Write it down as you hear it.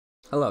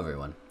Hello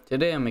everyone,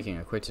 today I'm making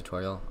a quick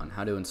tutorial on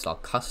how to install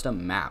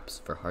custom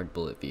maps for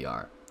HardBullet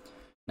VR.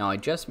 Now I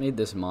just made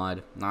this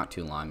mod not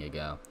too long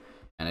ago,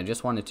 and I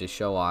just wanted to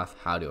show off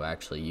how to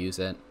actually use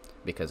it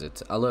because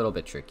it's a little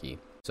bit tricky.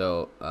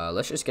 So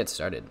let's just get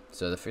started.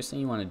 So the first thing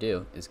you want to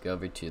do is go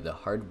over to the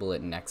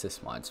HardBullet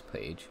Nexus mods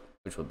page,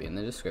 which will be in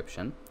the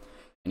description,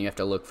 and you have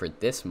to look for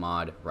this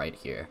mod right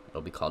here.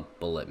 It'll be called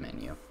Bullet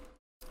Menu.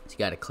 So you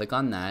got to click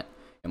on that.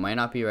 It might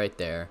not be right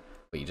there,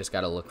 but you just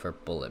got to look for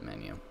Bullet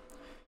Menu.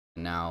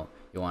 Now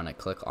you want to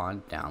click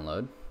on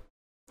download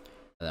and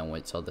then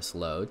wait till this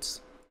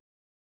loads.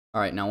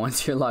 Alright, now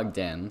once you're logged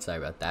in, sorry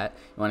about that,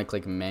 you want to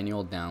click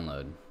manual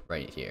download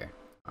right here.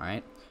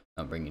 Alright,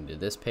 that'll bring you to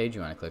this page. You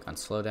want to click on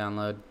slow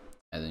download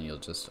and then you'll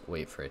just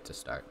wait for it to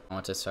start.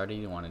 Once it's started,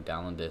 you want to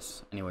download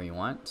this anywhere you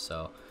want,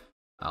 so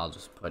I'll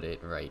just put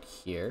it right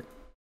here.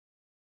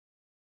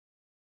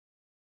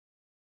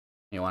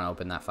 You want to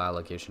open that file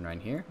location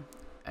right here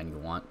and you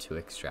want to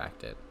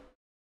extract it.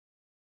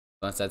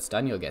 Once that's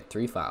done, you'll get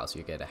three files.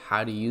 You get a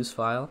how to use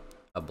file,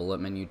 a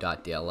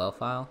bulletmenu.dll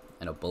file,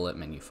 and a bullet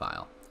menu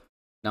file.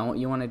 Now what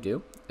you want to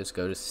do is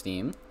go to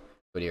Steam,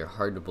 go to your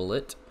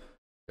HardBullet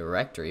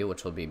directory,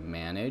 which will be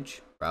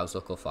manage, browse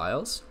local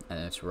files, and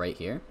it's right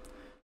here.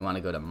 You want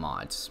to go to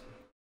mods.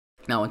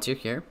 Now once you're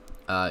here,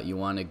 you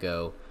want to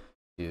go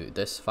to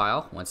this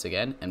file once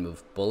again and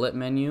move bullet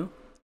menu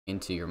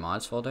into your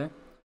mods folder.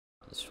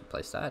 I'll just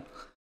replace that.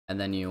 And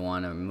then you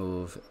want to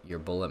move your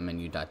bullet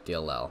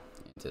menu.dll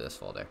into this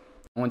folder.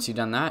 Once you've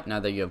done that, now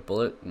that you have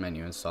bullet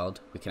menu installed,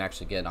 we can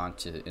actually get on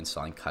to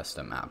installing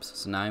custom maps.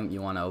 So now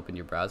you want to open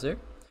your browser. You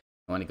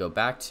want to go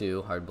back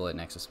to HardBullet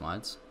Nexus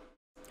mods,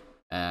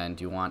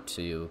 and you want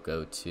to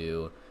go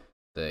to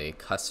the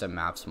custom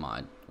maps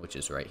mod, which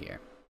is right here.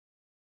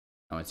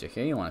 Now once you're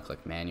here, you want to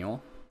click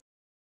manual,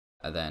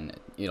 and then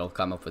it'll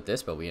come up with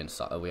this, but we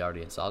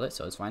already installed it,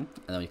 so it's fine.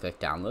 And then we click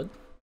download,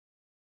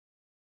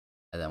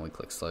 and then we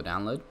click slow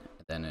download,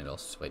 and then it'll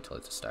just wait till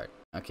it to start.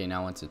 Okay,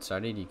 now once it's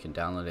started, you can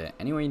download it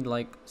anywhere you'd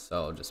like,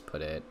 so I'll just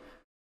put it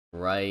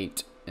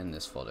right in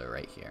this folder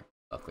right here.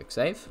 I'll click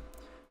save,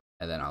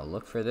 and then I'll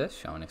look for this,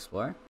 show and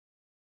explore,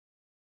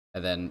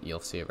 and then you'll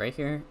see it right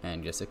here,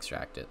 and just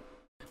extract it.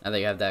 Now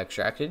that you have that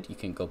extracted, you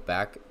can go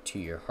back to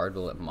your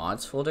HardBullet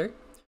mods folder.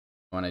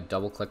 You want to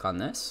double click on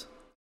this,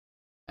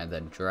 and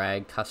then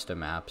drag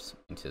custom apps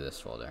into this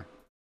folder.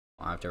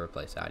 I'll have to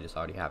replace that, I just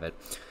already have it.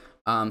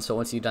 So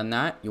once you've done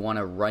that, you want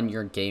to run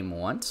your game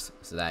once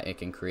so that it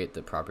can create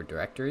the proper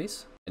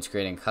directories. It's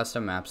creating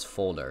custom maps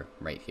folder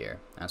right here.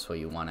 That's what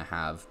you want to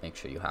have. Make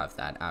sure you have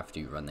that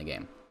after you run the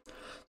game.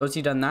 Once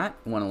you've done that,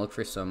 you want to look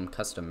for some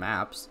custom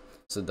maps.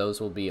 So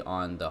those will be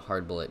on the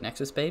HardBullet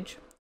Nexus page.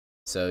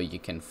 So you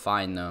can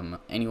find them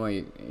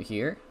anywhere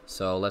here.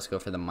 So let's go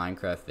for the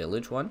Minecraft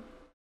Village one.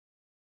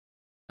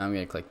 Now I'm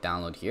going to click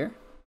download here.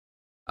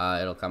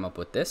 It'll come up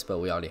with this, but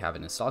we already have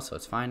it installed, so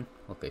it's fine.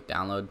 We'll click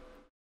download.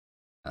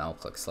 And I'll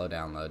click slow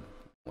download,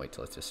 wait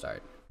till it to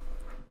start.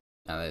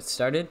 Now that it's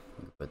started,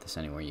 you can put this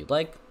anywhere you'd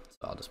like, so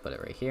I'll just put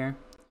it right here,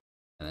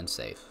 and then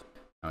save.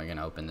 Now we're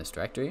gonna open this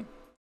directory,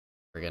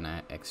 we're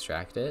gonna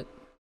extract it,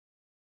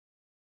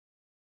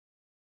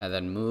 and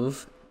then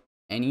move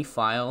any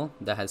file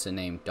that has the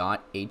name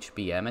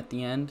 .hbm at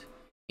the end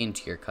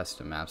into your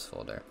custom maps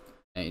folder.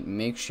 And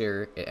make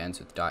sure it ends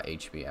with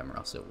 .hbm or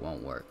else it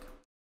won't work.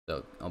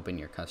 So open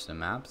your custom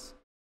maps,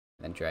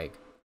 then drag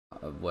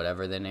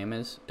whatever the name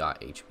is,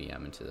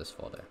 .hbm into this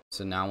folder.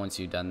 So now once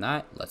you've done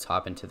that, let's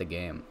hop into the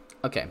game.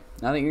 Okay,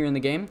 now that you're in the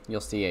game,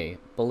 you'll see a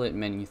bullet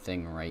menu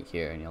thing right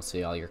here, and you'll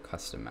see all your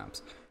custom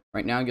maps.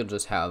 Right now, you'll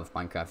just have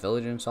Minecraft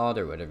Village installed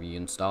or whatever you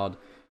installed,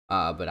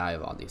 but I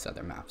have all these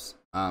other maps.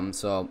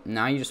 So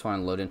now you just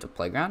want to load into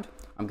Playground.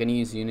 I'm going to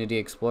use Unity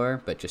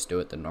Explorer, but just do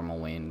it the normal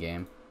way in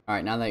game.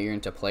 Alright, now that you're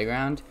into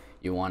Playground,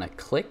 you want to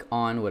click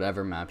on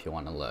whatever map you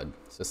want to load.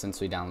 So since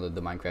we downloaded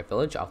the Minecraft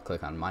Village, I'll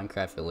click on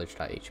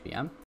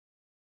minecraftvillage.hbm.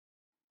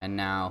 And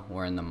now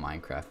we're in the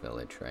Minecraft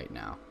Village right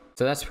now.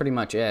 So that's pretty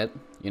much it.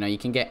 You know, you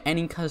can get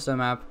any custom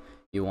map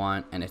you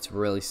want, and it's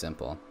really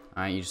simple.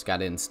 Alright, you just got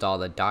to install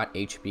the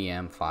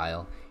 .hbm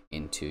file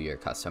into your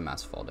custom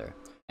maps folder,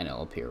 and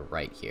it'll appear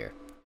right here.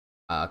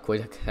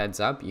 Quick heads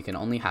up, you can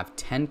only have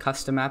 10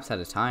 custom maps at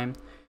a time,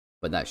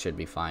 but that should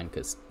be fine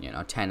because, you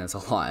know, 10 is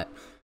a lot.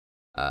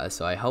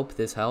 So I hope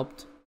this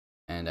helped,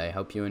 and I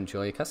hope you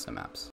enjoy custom maps.